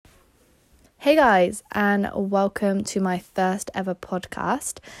Hey guys, and welcome to my first ever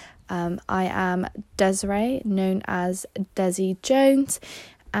podcast. I am Desiree, known as Desi Jones,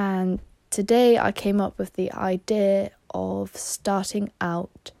 and today I came up with the idea of starting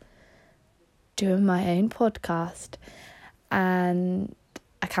out doing my own podcast, and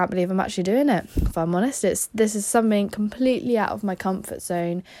I can't believe I'm actually doing it. If I'm honest, this is something completely out of my comfort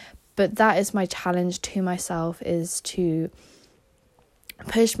zone, but that is my challenge to myself, is to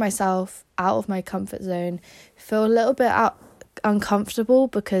push myself out of my comfort zone, feel a little bit uncomfortable,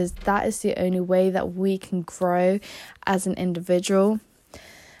 because that is the only way that we can grow as an individual.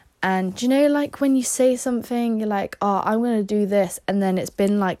 And like when you say something, you're like, oh, I'm going to do this, and then it's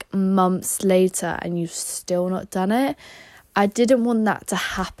been like months later and you've still not done it. I didn't want that to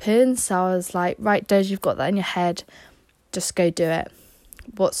happen, so I was like, right, Des, you've got that in your head, just go do it.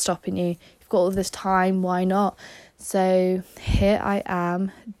 What's stopping you? You've got all this time, why not? So here I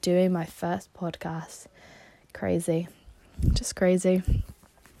am doing my first podcast. Crazy, just crazy.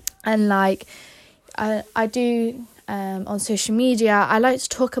 And like I do on social media, I like to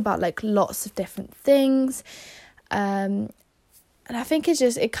talk about like lots of different things, and I think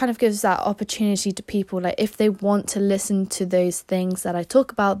it kind of gives that opportunity to people, like if they want to listen to those things that I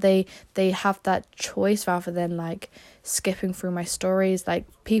talk about, they have that choice rather than like skipping through my stories. Like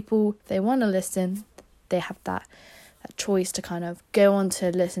people, they want to listen, they have that choice to kind of go on to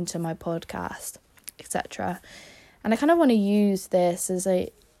listen to my podcast, etc. And I kind of want to use this as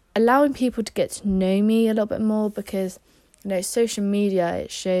allowing people to get to know me a little bit more, because social media,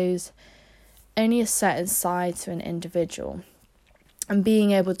 it shows only a certain side to an individual, and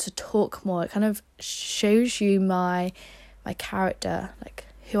being able to talk more, it kind of shows you my character, like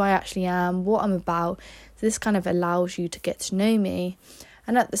who I actually am, what I'm about. So this kind of allows you to get to know me,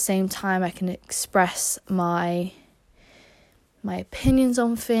 and at the same time I can express my opinions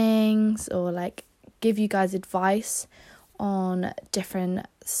on things, or like give you guys advice on different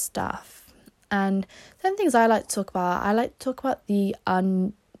stuff. And some things I like to talk about the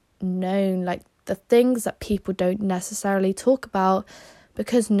unknown, like the things that people don't necessarily talk about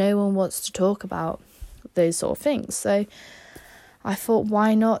because no one wants to talk about those sort of things. So I thought,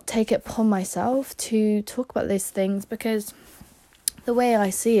 why not take it upon myself to talk about those things, because the way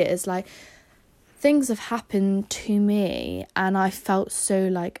I see it is like things have happened to me and I felt so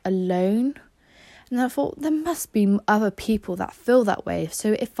like alone, and I thought there must be other people that feel that way.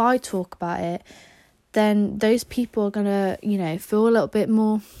 So if I talk about it, then those people are gonna feel a little bit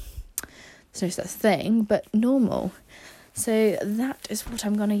more, there's no such thing, but normal. So that is what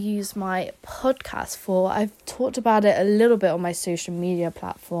I'm going to use my podcast for. I've talked about it a little bit on my social media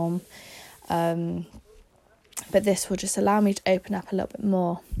platform, but this will just allow me to open up a little bit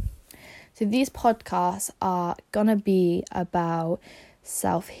more. So these podcasts are going to be about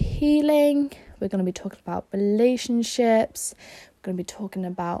self-healing. We're going to be talking about relationships. We're going to be talking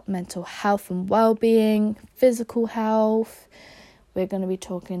about mental health and well-being, physical health. We're going to be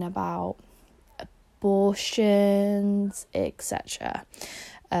talking about abortions, etc.,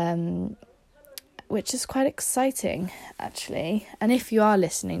 which is quite exciting, actually. And if you are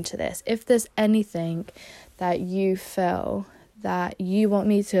listening to this, if there's anything that you feel that you want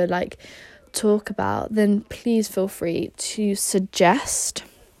me to like talk about, then please feel free to suggest.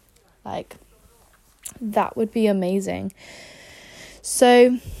 Like, that would be amazing.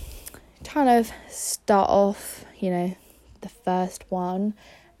 So kind of start off, the first one,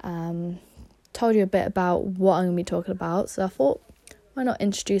 told you a bit about what I'm going to be talking about, so I thought, why not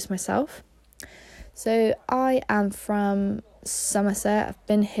introduce myself? So I am from Somerset. I've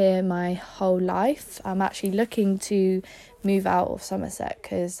been here my whole life. I'm actually looking to move out of Somerset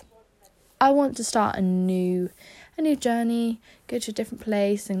because I want to start a new journey, go to a different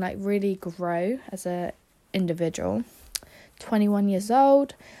place and like really grow as a individual. 21 years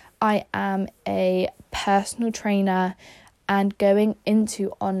old. I am a personal trainer and going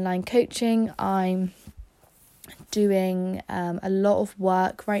into online coaching. I'm doing a lot of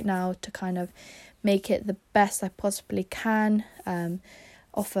work right now to kind of make it the best I possibly can,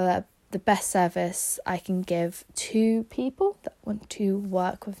 offer the best service I can give to people that want to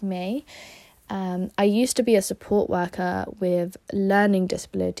work with me. I used to be a support worker with learning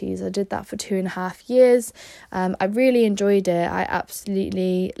disabilities. I did that for 2.5 years. I really enjoyed it. I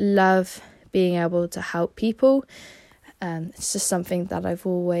absolutely love being able to help people. It's just something that I've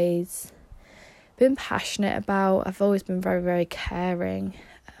always been passionate about. I've always been very, very caring.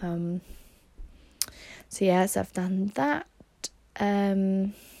 So yes, I've done that.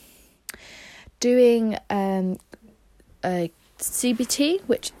 Doing CBT,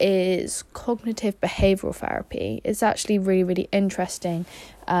 which is cognitive behavioural therapy. It's actually really, really interesting,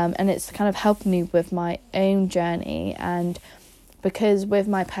 and it's kind of helped me with my own journey. And because with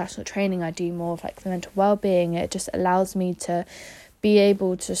my personal training I do more of like the mental well-being, it just allows me to be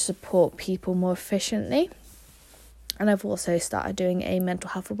able to support people more efficiently. And I've also started doing a mental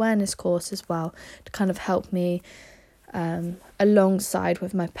health awareness course as well to kind of help me alongside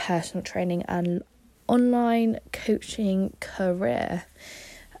with my personal training and online coaching career.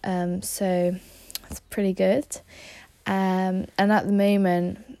 So it's pretty good. And at the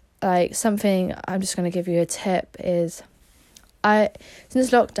moment, like, something I'm just going to give you a tip is since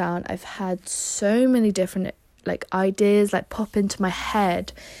lockdown I've had so many different like ideas like pop into my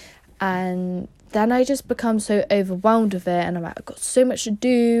head, and then I just become so overwhelmed with it, and I'm like, I've got so much to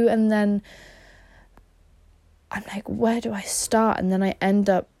do, and then I'm like, where do I start? And then I end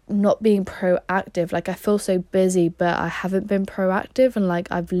up not being proactive. Like, I feel so busy, but I haven't been proactive, and like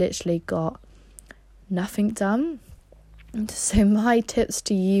I've literally got nothing done. And so my tips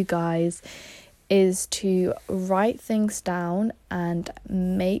to you guys is to write things down and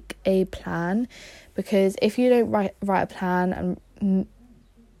make a plan, because if you don't write a plan and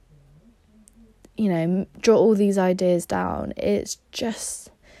draw all these ideas down, it just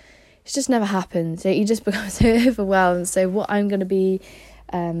never happens. You just become so overwhelmed. So what I'm going to be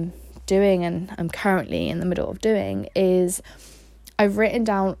doing, and I'm currently in the middle of doing, is I've written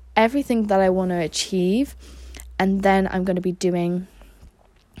down everything that I want to achieve, and then I'm going to be doing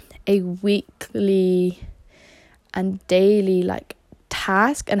a weekly and daily like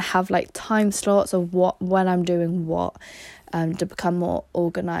task, and have like time slots of when I'm doing what, to become more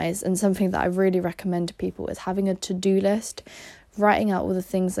organized. And something that I really recommend to people is having a to-do list, writing out all the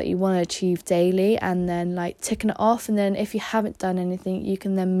things that you want to achieve daily, and then like ticking it off. And then if you haven't done anything, you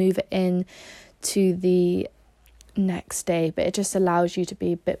can then move it in to the next day. But it just allows you to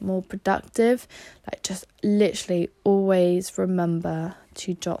be a bit more productive. Like, just literally always remember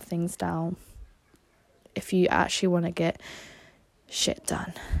to jot things down if you actually want to get shit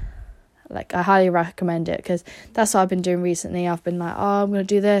done. Like, I highly recommend it, because that's what I've been doing recently. I've been like, oh, I'm going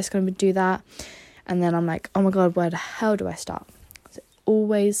to do this, going to do that. And then I'm like, oh my God, where the hell do I start? So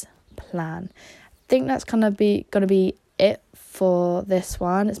always plan. I think that's going to be it for this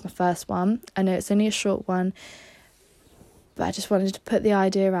one. It's my first one. I know it's only a short one, but I just wanted to put the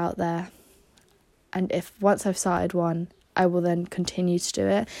idea out there. And if once I've started one, I will then continue to do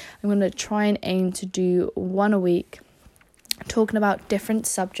it. I'm going to try and aim to do one a week, talking about different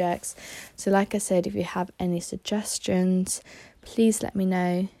subjects. So like I said, if you have any suggestions, please let me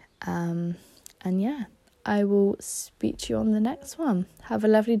know. And yeah, I will speak to you on the next one. Have a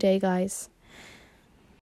lovely day, guys.